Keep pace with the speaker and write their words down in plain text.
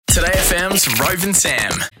Today FM's Rove and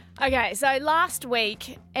Sam. Okay, so last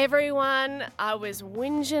week, everyone, I was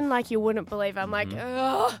whinging like you wouldn't believe. I'm like,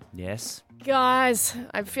 ugh, Yes. guys,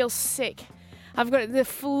 I feel sick. I've got the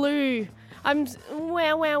flu. I'm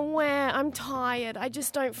tired. I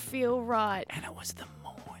just don't feel right. And it was the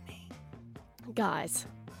morning. Guys,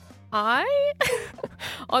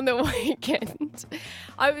 on the weekend,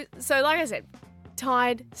 so like I said,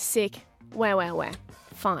 tired, sick,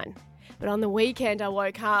 fine. But on the weekend, I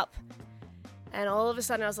woke up and all of a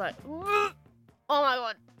sudden I was like, oh my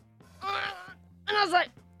God. And I was like,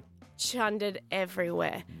 chundered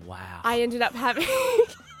everywhere. Wow. I ended up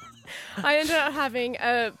having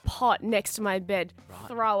a pot next to my bed. Right.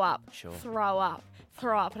 Throw up. Sure. Throw up.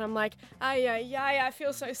 And I'm like, I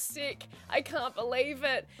feel so sick. I can't believe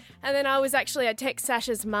it. And then I text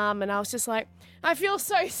Sasha's mum and I was just like, I feel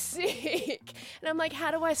so sick. And I'm like, how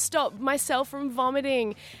do I stop myself from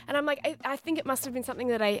vomiting? And I'm like, I think it must have been something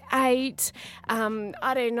that I ate. I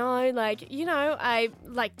don't know.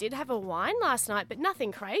 I did have a wine last night, but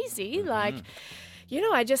nothing crazy. Mm-hmm.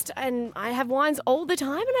 I have wines all the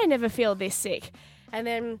time and I never feel this sick. And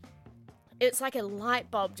then it's like a light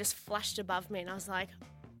bulb just flashed above me and I was like,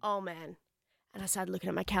 oh man. And I started looking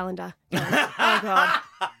at my calendar. Going, oh God.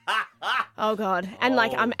 Oh God. And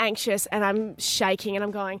I'm anxious and I'm shaking and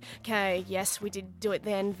I'm going, okay, yes, we did do it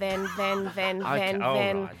then.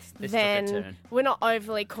 Right. This took a turn. We're not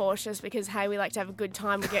overly cautious because, hey, we like to have a good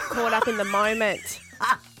time. We get caught up in the moment.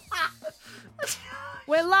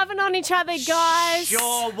 We're loving on each other, guys.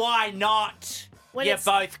 Sure, why not? When You're it's-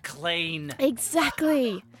 both clean.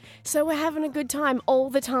 Exactly. So we're having a good time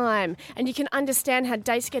all the time. And you can understand how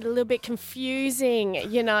dates get a little bit confusing.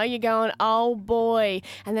 You know, you're going, oh boy.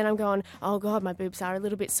 And then I'm going, oh God, my boobs are a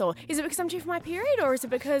little bit sore. Is it because I'm due for my period or is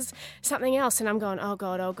it because something else? And I'm going, oh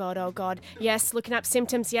God. Yes, looking up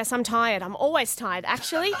symptoms. Yes, I'm tired. I'm always tired,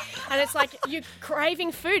 actually. And it's like, you're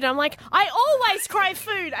craving food. And I'm like, I always crave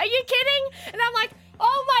food. Are you kidding? And I'm like,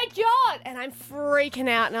 oh my God. And I'm freaking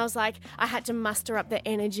out. And I was like, I had to muster up the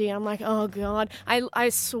energy. I'm like, oh God. I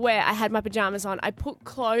swear I had my pajamas on. I put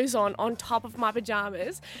clothes on top of my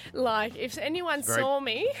pajamas. Like, if anyone saw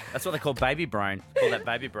me. That's what they call baby brain. Call that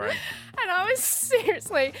baby brain. And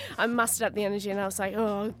I mustered up the energy and I was like,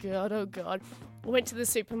 oh God. Went to the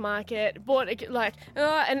supermarket, bought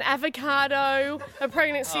an avocado, a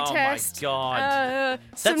pregnancy test. Oh my God.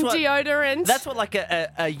 Some deodorant. That's what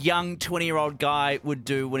a young 20-year-old guy would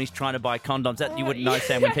do when he's trying to buy condoms. That you wouldn't know,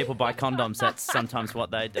 Sam, when people buy condoms, that's sometimes what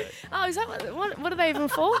they do. Oh, is that what are they even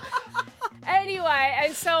for? Anyway,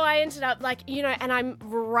 and so I ended up and I'm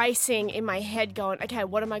racing in my head going, okay,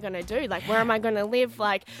 what am I going to do? Like, where am I going to live?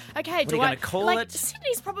 Like, okay, What are you going to call it?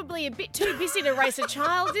 Sydney's probably a bit too busy to raise a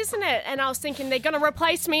child, isn't it? And I was thinking, they're going to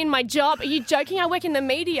replace me in my job. Are you joking? I work in the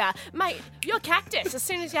media. Mate, you're cactus as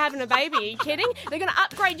soon as you're having a baby. Are you kidding? They're going to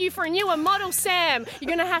upgrade you for a newer model, Sam. You're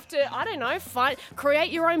going to have to, I don't know,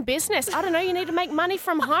 create your own business. I don't know, you need to make money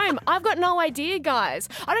from home. I've got no idea, guys.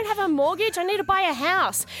 I don't have a mortgage. I need to buy a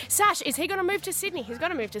house. Sash, is he going to move to Sydney? He's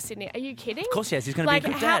going to move to Sydney. Are you kidding? Of course he is. He's going to be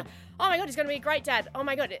a good dad. Oh my God, he's going to be a great dad. Oh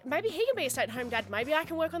my God, maybe he can be a stay-at-home dad. Maybe I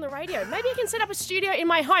can work on the radio. Maybe I can set up a studio in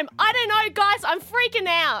my home. I don't know, guys. I'm freaking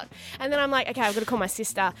out. And then I'm like, okay, I've got to call my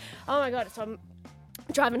sister. Oh my God, so I'm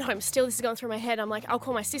driving home. Still, this is going through my head. I'm like, I'll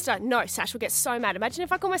call my sister. No, Sash will get so mad. Imagine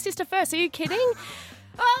if I call my sister first. Are you kidding?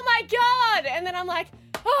 Oh my God. And then I'm like,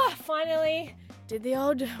 oh, finally did the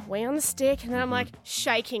old wee on the stick, and then I'm like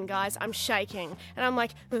shaking, guys. I'm shaking, and I'm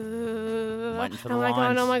like, Waiting for the oh my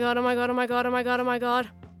God, lines. oh my God.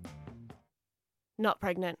 Not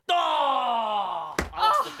pregnant. Oh!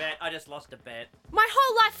 I just lost a bet. My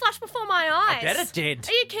whole life flashed before my eyes. I bet it did.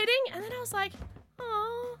 Are you kidding? And then I was like,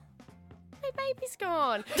 oh, my baby's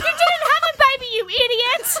gone. You didn't have a baby, you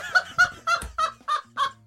idiot!